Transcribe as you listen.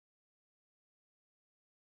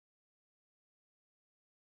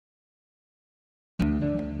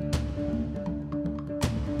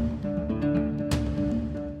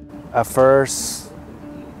at first,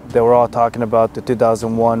 they were all talking about the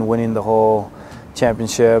 2001 winning the whole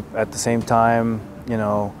championship. At the same time, you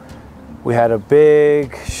know, we had a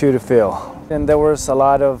big shoe to fill. And there was a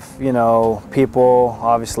lot of, you know, people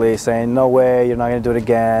obviously saying, no way, you're not going to do it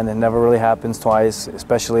again. It never really happens twice,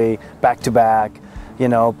 especially back-to-back, you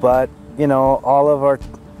know. But, you know, all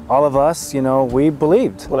of us, you know, we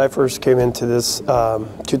believed. When I first came into this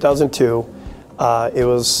 2002, it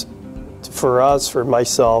was for us, for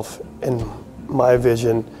myself, and my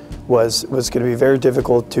vision was going to be very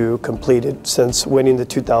difficult to complete it since winning the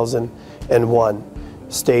 2001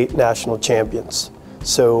 state national champions.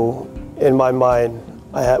 So in my mind,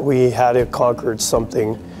 we had to conquer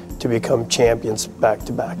something to become champions back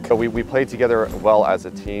to back. We played together well as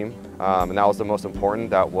a team, and that was the most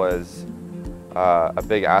important. That was a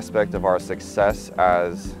big aspect of our success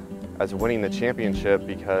as winning the championship,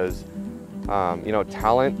 because you know,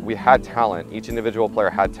 talent, we had talent. Each individual player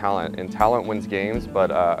had talent, and talent wins games, but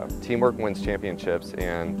teamwork wins championships.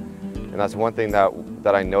 And that's one thing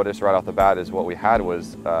that I noticed right off the bat, is what we had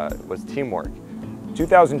was teamwork.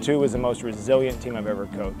 2002 was the most resilient team I've ever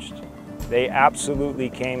coached. They absolutely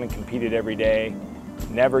came and competed every day,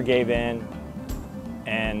 never gave in,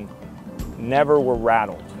 and never were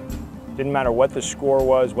rattled. Didn't matter what the score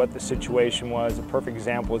was, what the situation was. A perfect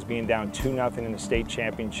example is being down 2-0 in the state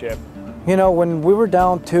championship. You know, when we were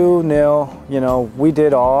down 2-0, you know, we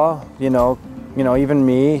did all, you know, even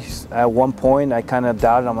me, at one point I kind of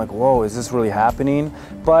doubted. I'm like, whoa, is this really happening?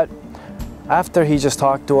 But after he just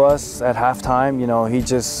talked to us at halftime, you know, he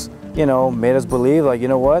just, you know, made us believe, like, you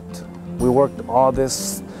know what, we worked all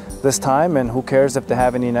this time, and who cares if they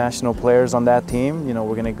have any national players on that team? You know,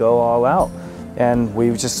 we're gonna go all out. And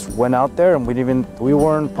we just went out there, and we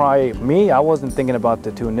weren't probably, me, I wasn't thinking about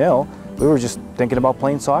the 2-0. We were just thinking about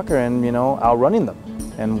playing soccer and, you know, outrunning them,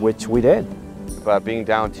 and which we did. But being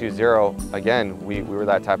down 2-0, again, we were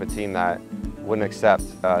that type of team that wouldn't accept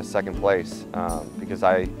second place, because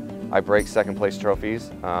I break second place trophies,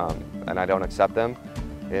 and I don't accept them.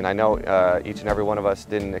 And I know each and every one of us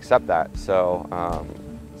didn't accept that.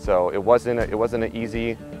 So it wasn't an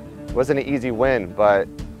easy win, but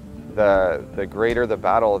the greater the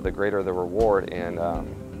battle, the greater the reward.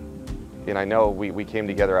 And I know we came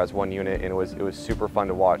together as one unit, and it was super fun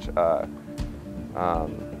to watch.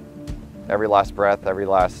 Every last breath, every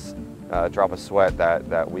last drop of sweat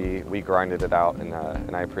that we grinded it out,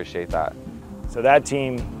 and I appreciate that. So that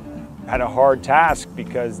team had a hard task,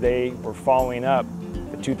 because they were following up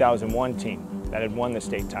the 2001 team that had won the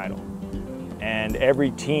state title. And every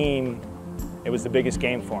team, it was the biggest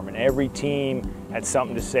game for them, and every team had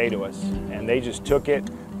something to say to us. And they just took it,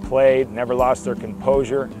 played, never lost their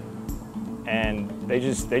composure, and they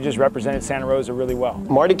just represented Santa Rosa really well.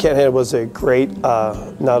 Marty Kenhead was a great,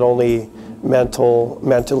 not only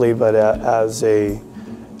mentally, but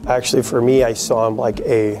actually for me, I saw him like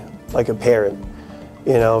a parent.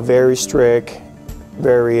 You know, very strict,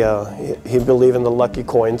 very, he believed in the lucky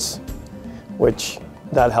coins, which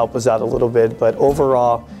that helped us out a little bit. But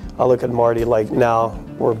overall, I look at Marty like now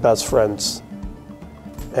we're best friends.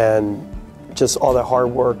 And just all the hard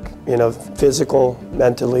work, you know, physical,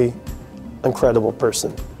 mentally, incredible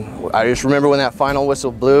person. I just remember when that final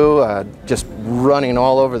whistle blew, just running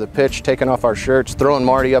all over the pitch, taking off our shirts, throwing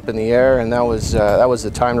Marty up in the air, and that was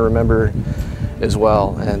the time to remember as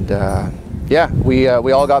well. And yeah, we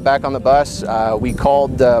all got back on the bus. We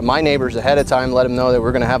called my neighbors ahead of time, let them know that we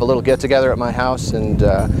were going to have a little get-together at my house, and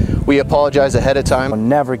we apologized ahead of time. We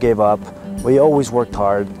never gave up. We always worked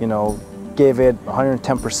hard, you know, gave it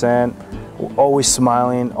 110%, always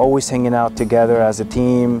smiling, always hanging out together as a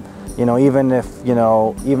team. You know, even if they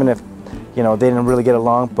didn't really get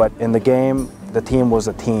along, but in the game, the team was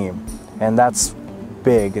a team, and that's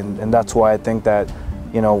big, and that's why I think that,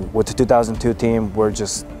 you know, with the 2002 team, we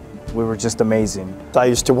were just amazing. I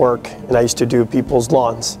used to work, and I used to do people's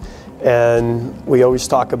lawns, and we always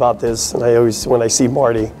talk about this, and when I see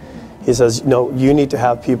Marty, he says, no, you need to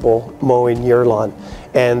have people mowing your lawn.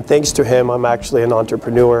 And thanks to him, I'm actually an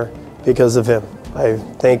entrepreneur because of him. I'm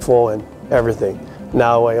thankful and everything.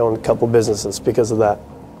 Now I own a couple businesses because of that.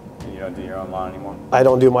 You don't do your own lawn anymore? I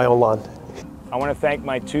don't do my own lawn. I want to thank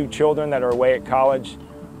my two children that are away at college,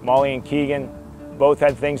 Molly and Keegan. Both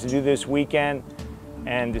had things to do this weekend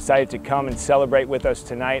and decided to come and celebrate with us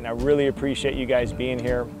tonight, and I really appreciate you guys being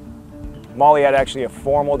here. Molly had actually a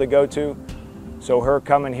formal to go to, so her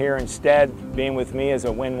coming here instead, being with me, is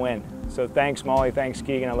a win-win. So thanks, Molly, thanks,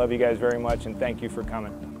 Keegan. I love you guys very much, and thank you for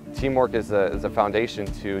coming. Teamwork is a foundation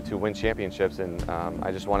to win championships, and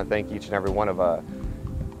I just want to thank each and every one of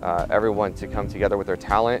everyone to come together with their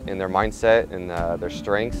talent and their mindset and their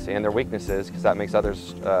strengths and their weaknesses, because that makes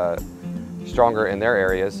others stronger in their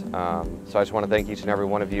areas. So I just want to thank each and every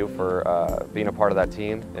one of you for being a part of that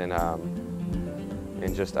team, and I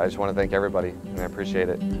just want to thank everybody, and I appreciate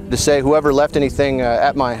it. To say whoever left anything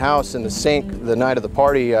at my house in the sink the night of the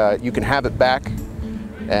party, you can have it back.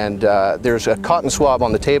 And there's a cotton swab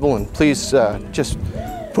on the table, and please just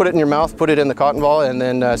put it in your mouth, put it in the cotton ball, and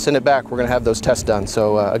then send it back. We're going to have those tests done.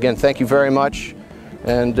 So again, thank you very much.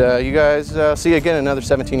 And you guys, see you again in another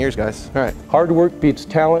 17 years, guys. All right. Hard work beats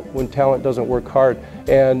talent when talent doesn't work hard.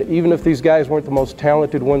 And even if these guys weren't the most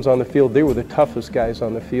talented ones on the field, they were the toughest guys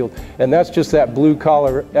on the field. And that's just that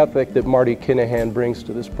blue-collar ethic that Marty Kinahan brings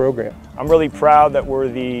to this program. I'm really proud that we're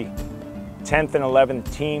the 10th and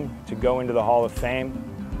 11th team to go into the Hall of Fame.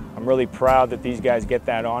 I'm really proud that these guys get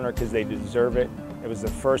that honor because they deserve it. It was the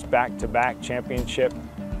first back-to-back championship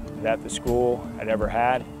that the school had ever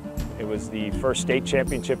had. It was the first state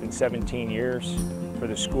championship in 17 years for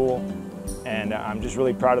the school. And I'm just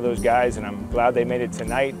really proud of those guys, and I'm glad they made it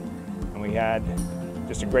tonight. And we had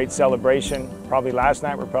just a great celebration. Probably last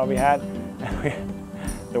night we probably had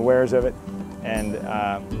the wares of it. And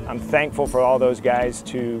I'm thankful for all those guys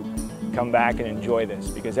to come back and enjoy this,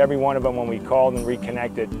 because every one of them, when we called and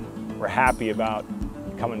reconnected, were happy about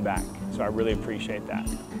coming back. So I really appreciate that.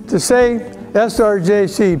 To say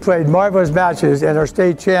SRJC played marvelous matches and are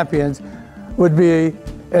state champions would be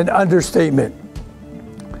an understatement.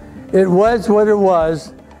 It was what it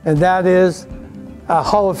was, and that is a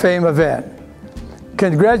Hall of Fame event.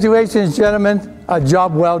 Congratulations, gentlemen, a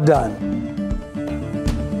job well done.